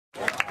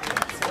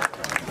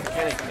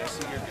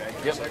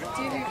Yep.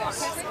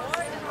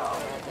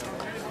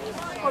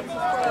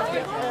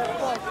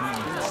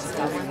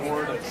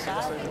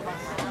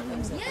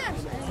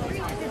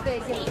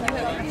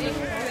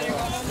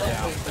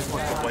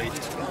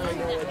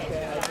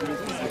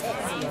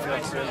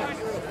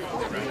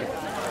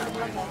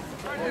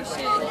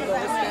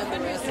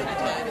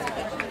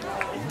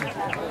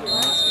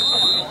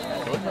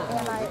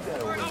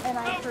 And I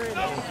heard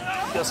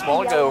Got a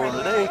small guy over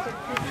today.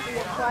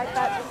 so I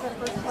thought the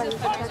first play was a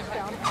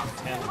touchdown.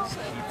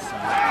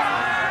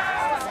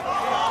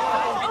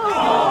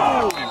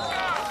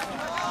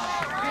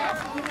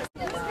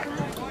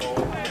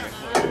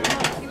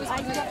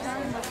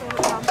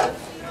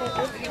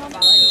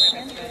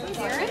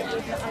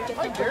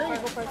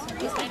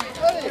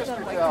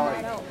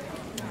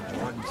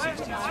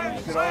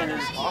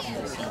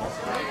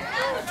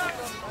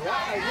 Yeah,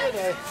 I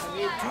did. I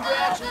made 2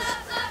 batches.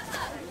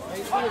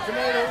 Made 2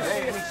 tomatoes.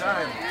 Hey,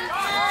 anytime.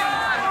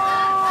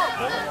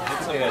 Get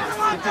the edge.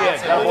 Get the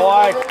edge. Got a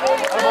boy.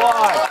 Got a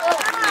boy.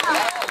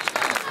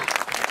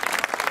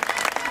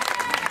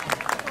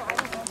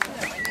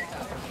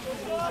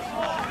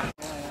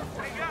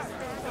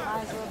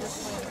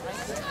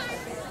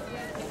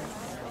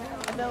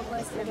 I don't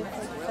like it. It's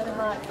like set him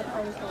up the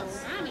pencils.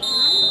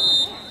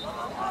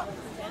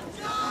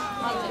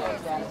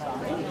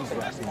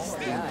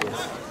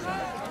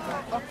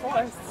 Of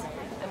course.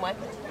 And what?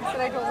 I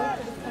said I don't like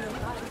it.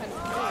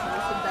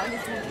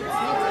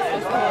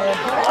 It's kind of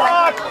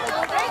hot. Kind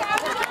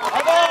of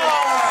cold.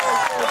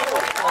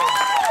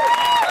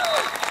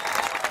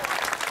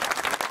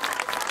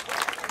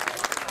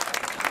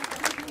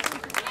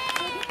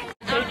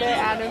 I said that is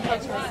Adam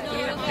touched my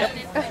skin. Yep.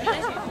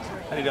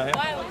 How you doing?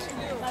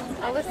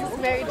 Alyssa's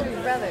married to his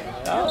brother.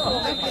 Oh.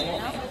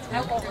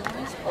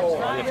 So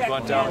you have to go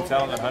on down and tell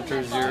them that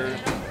Hunter's your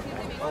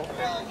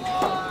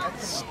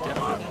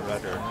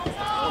stepbrother.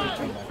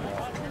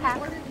 Half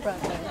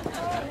brother.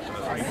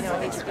 I know,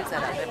 he spits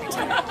that out every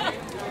time.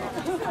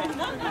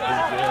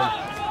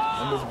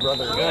 I'm his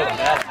brother. Good.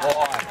 That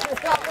boy.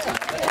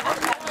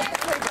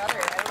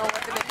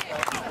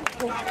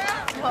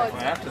 I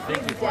have to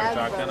think before I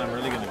talk, then I'm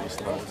really going to be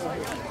slow.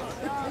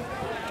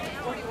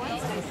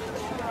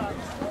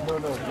 No,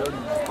 Jody.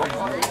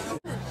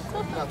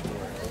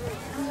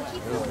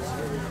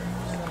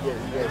 Yeah,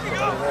 you guys can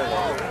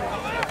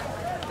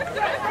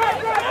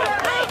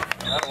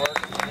That'll work.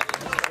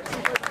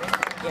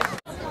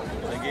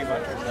 They gave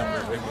out your number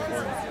big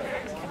before.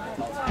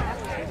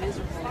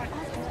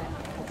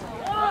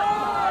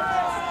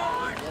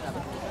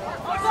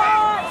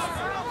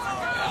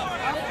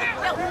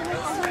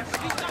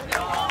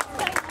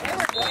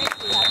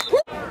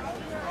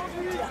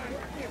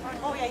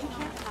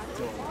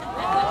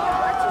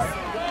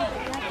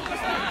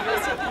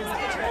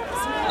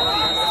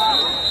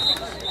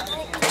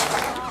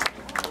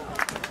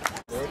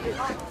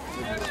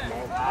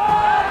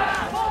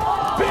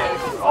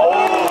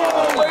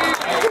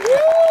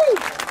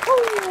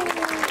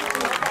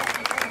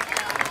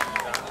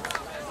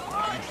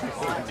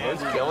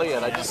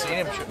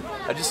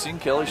 I just seen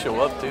Kelly show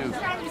up too. Good,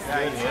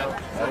 yeah.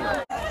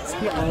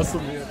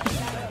 awesome, man.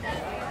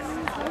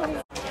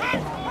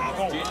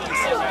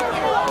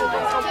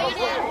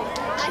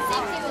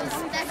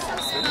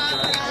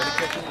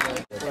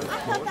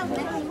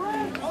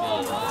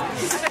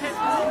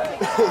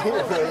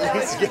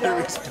 He's got a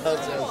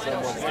response on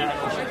someone.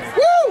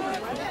 Woo!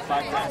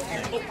 Come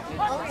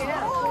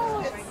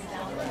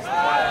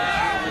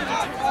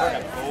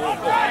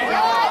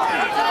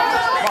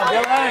on,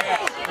 Dylan!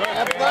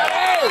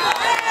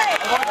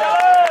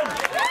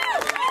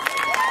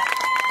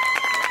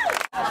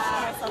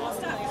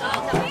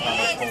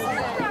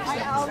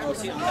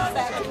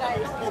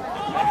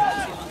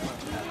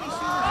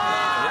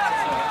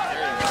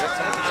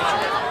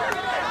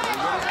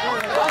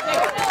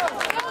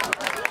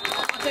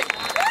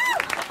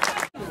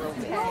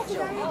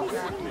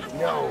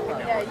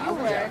 Yeah, you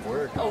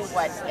were. Oh,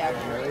 whatever.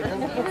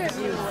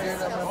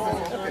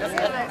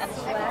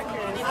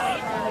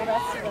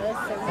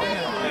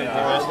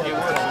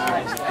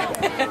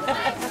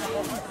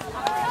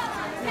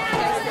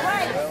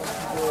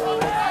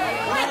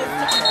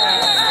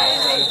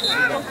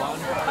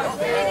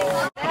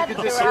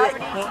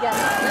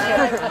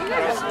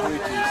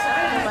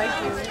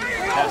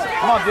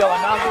 Come on, Dylan.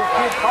 Now go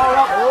kid. Power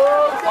up.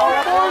 Power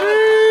up.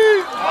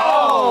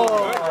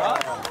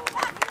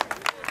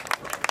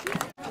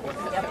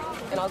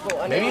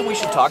 Maybe we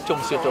should talk to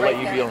them, see if they'll let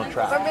you be on the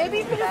track. Or maybe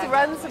you could just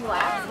run some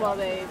laps while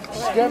they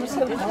play. Grab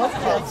some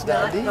pop-tarts,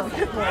 Donnie. Donnie was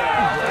a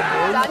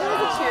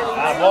cheerleader.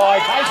 Ah, boy,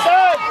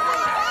 Tyson!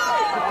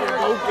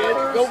 Go get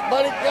it. Go,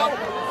 buddy, go.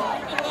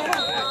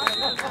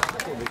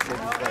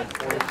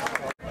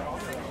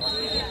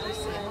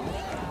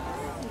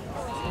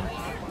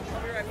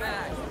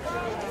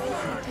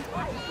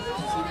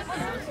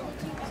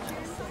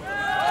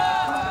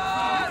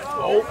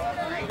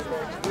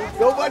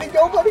 Go, buddy,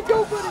 go, buddy,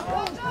 go, buddy,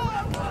 go.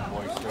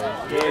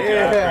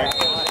 Yeah.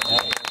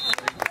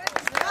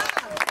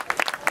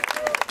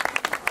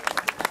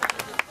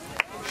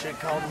 Should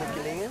call him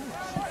again.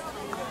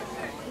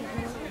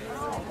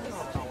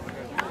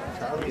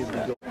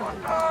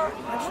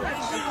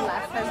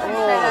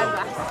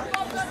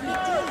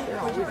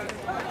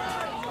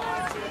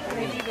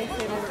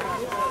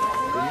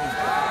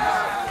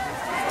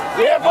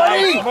 Yeah,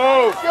 buddy! Nice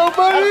move! Go,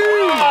 buddy!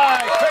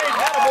 Great,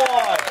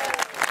 attaboy!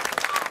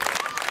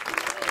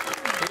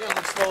 He didn't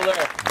look slow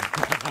there.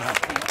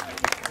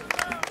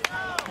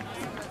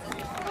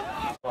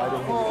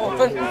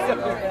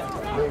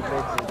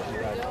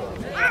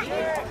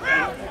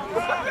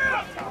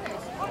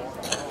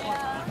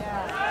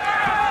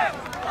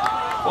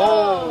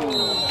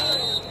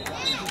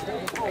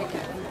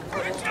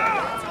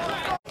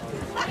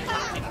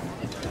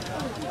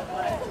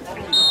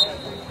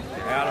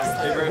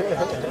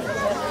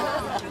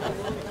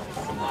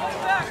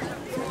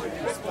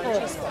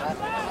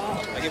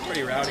 I get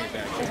pretty rowdy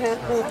back here.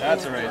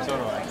 That's all right, so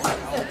do I.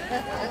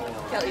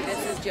 Kelly,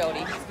 this is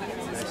Jody.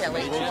 This is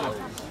Kelly.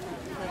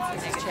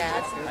 This is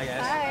Chad. Hi,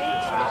 guys.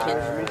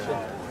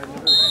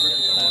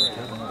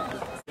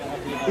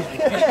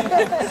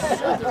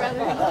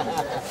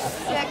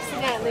 She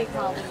accidentally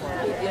called him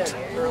that.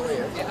 Yeah,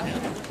 earlier. Yeah.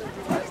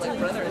 I was like,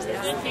 brother, is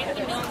that?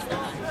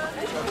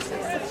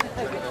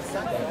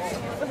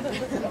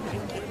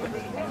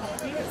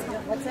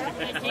 What's that?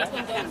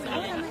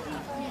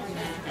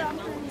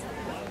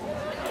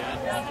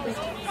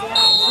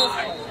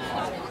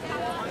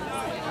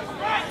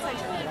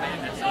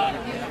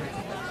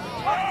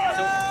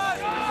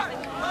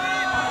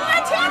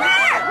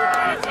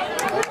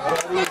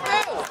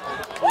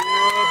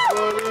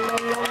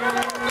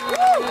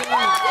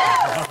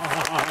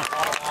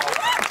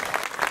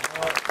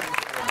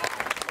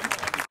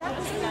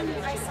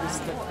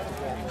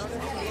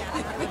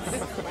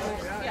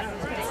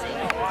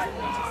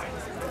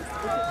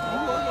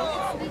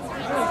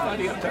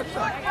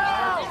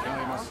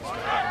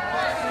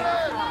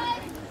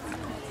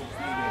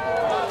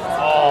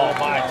 Oh,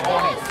 my,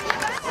 Tony.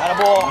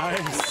 Attaboy.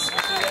 Nice.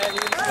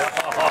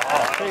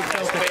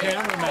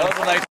 That was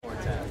a nice.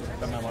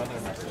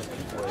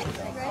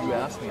 You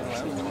asked me.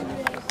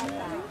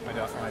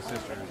 My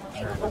sister.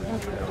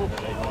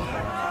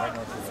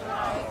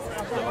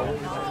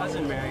 My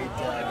cousin married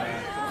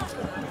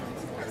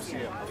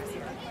Garcia.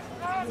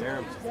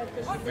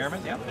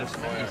 Merriman? Yeah, that's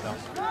his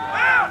house.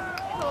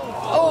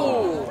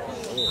 Oh!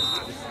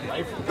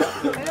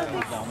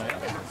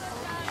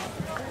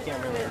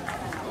 Can't remember.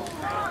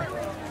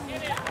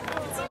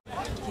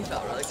 He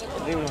felt really cool.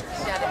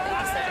 Yeah, I think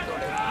he said to go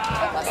to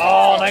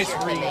Oh, nice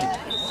read.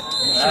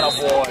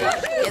 Attaboy.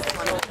 It's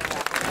one of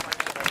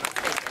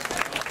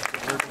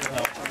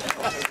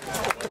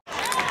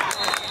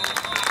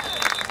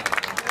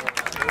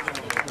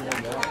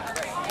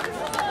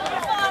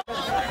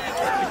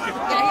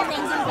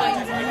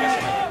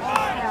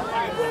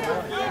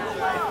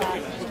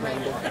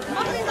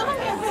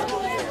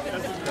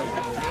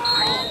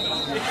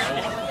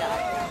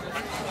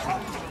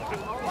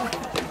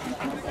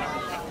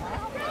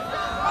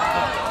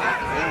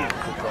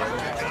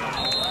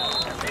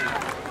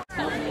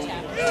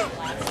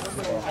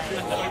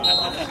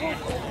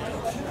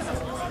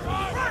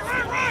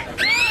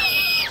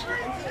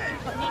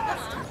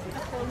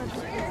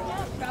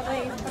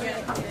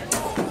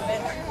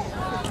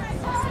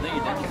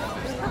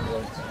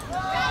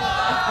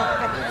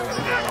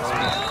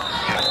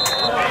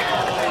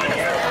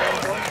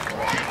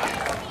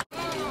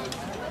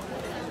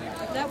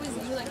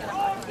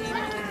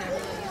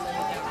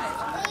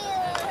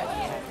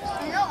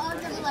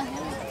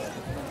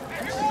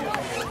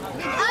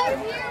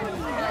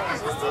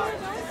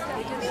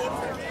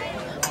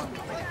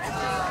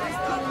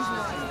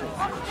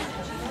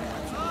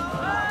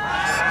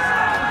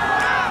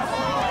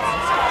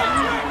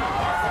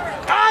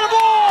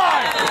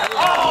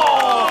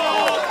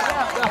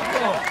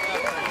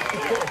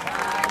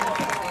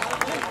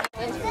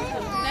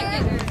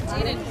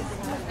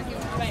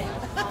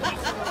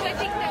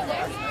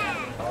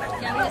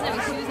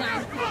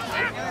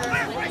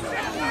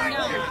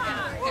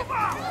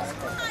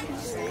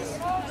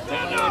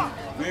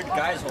Weird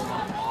guys holding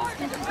on.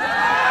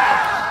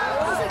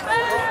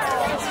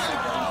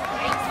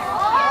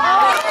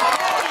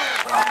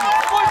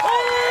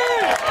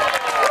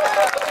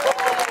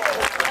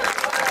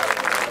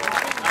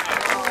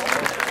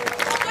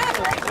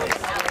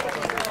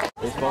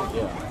 Baseball?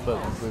 Yeah,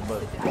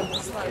 but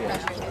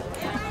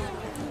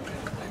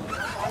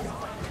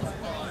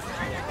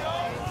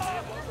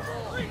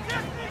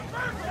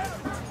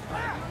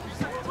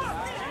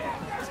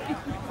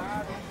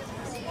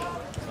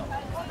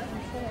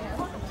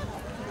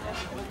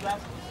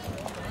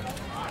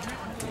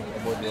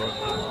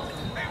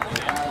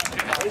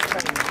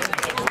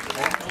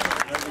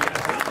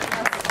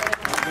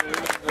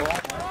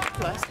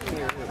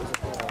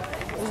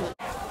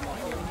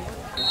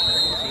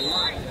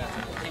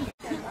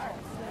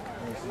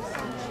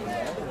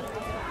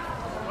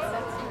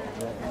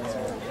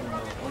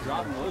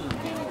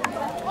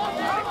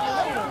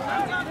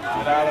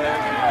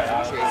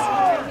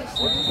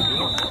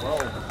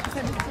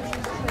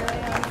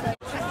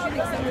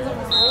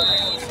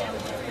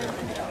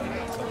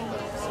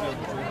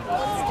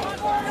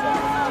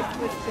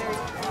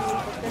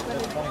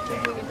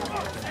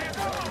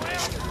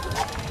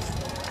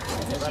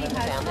running the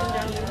family.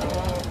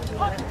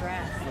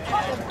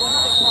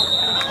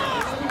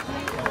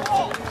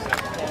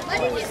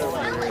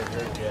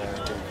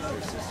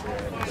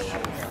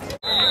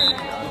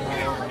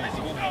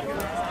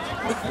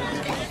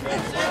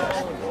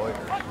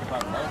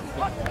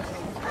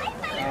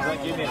 He's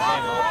like, give me a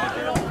hand, I'll take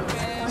care of it.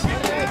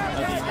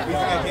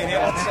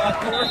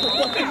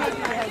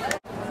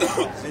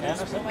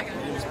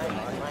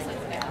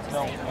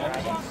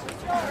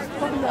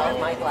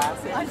 My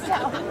glasses.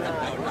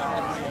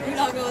 You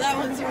don't go, that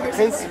one's yours.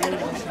 Hey, Serena,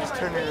 she's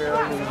turning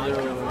around in the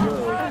middle of the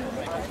road.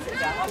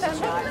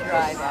 Not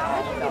drive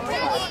out.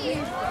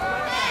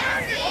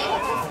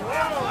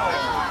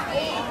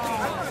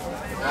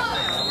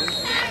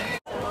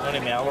 Any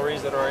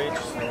Mallory's that are our age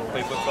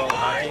play football and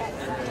hockey?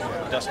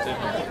 Dustin,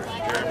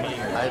 Jeremy,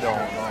 I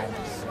don't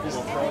know.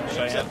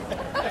 Cheyenne.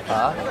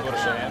 Huh? Go to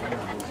Cheyenne.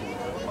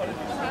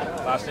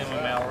 Last name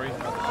of Mallory, not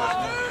the first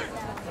name.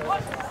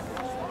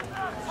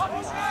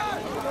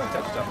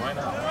 Touchdown, why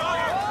not?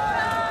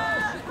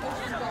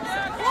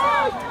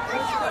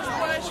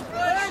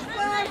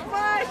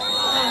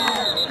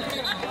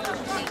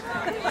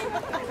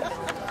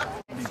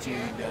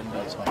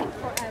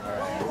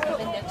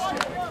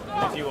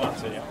 If you want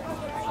to, yeah.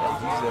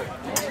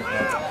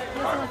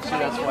 See,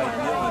 that's why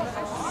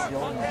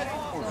Dylan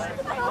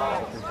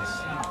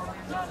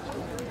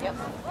Yep.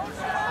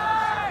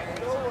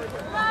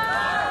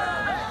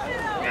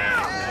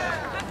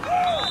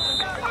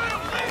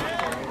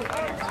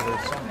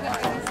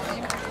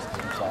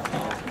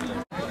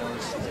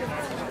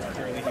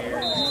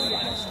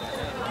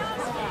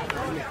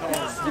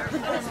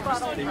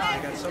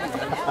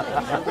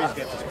 Everybody's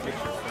got this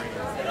picture framed.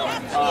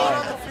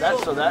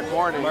 that's so that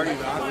morning we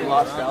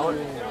lost out.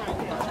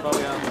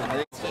 Probably on. I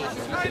think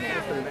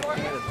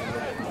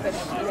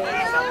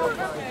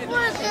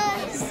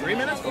 3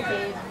 minutes?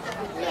 Okay.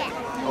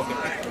 Okay.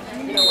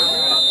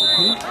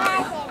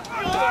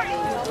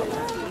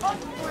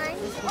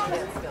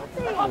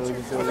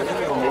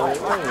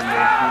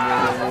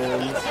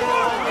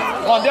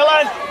 Come on,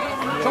 Dylan!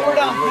 Shoulder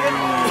down, kid!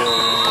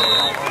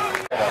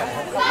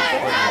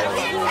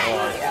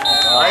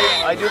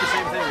 I do the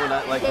same thing when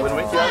when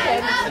we go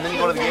and then you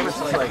go to the game. It's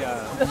just like you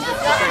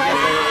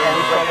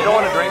don't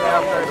want to drink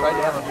after. I tried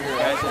to have a beer.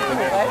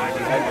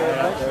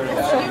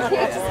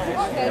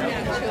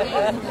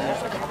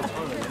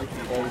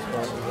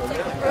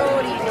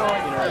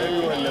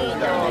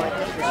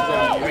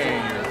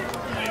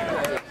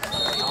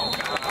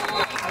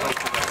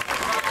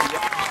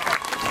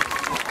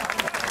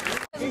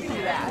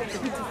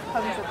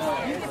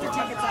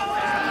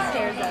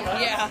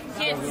 Yeah,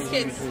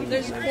 kids,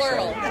 there's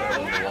plural.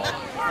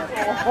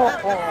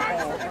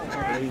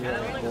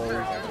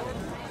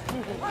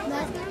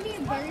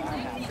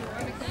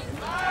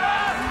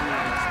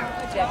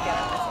 Jeff got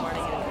up this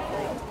morning and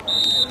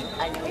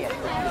I knew he had to.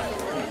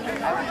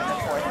 I went up at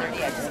 4:30.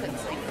 I just couldn't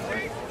sleep.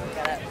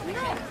 Got up.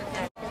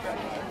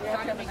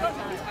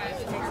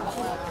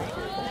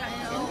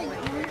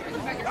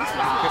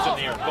 Pitch in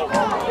the air. Go.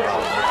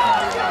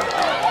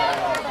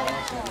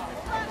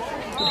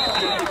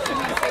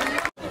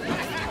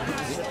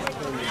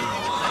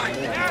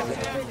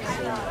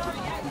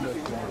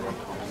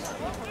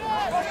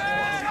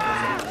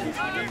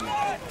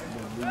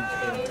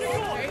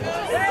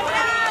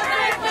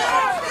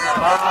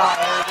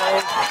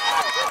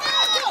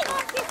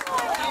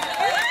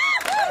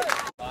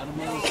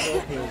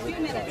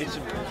 It's a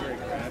very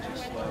gradual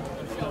slope.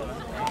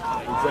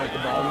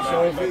 So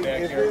if it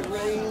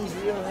rains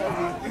real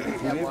heavy,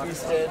 would it be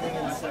standing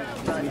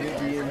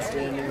in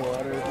standing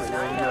water if it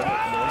rained up?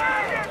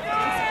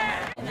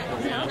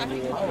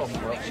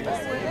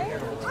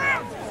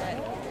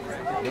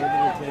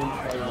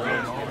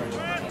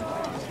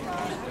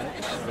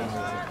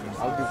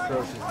 I'll do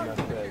crosses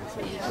enough credit so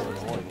it's in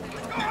the morning.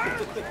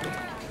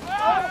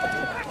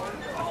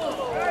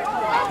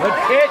 Good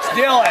pitch,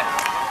 Dylan.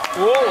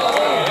 Whoa.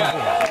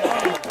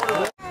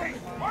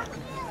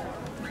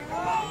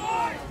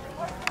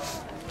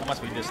 I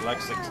must be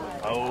dyslexic.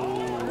 Oh,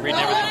 reading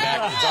everything back.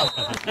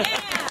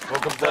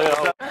 Welcome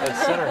to at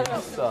center.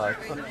 He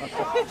sucks. He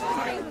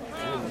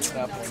doesn't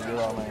stop to do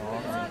all night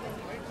long.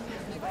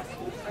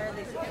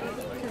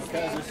 They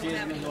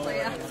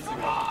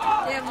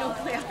have no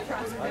playoff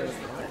prospects.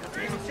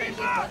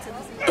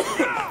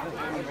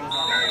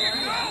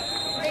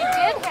 They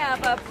did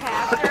have a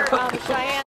pack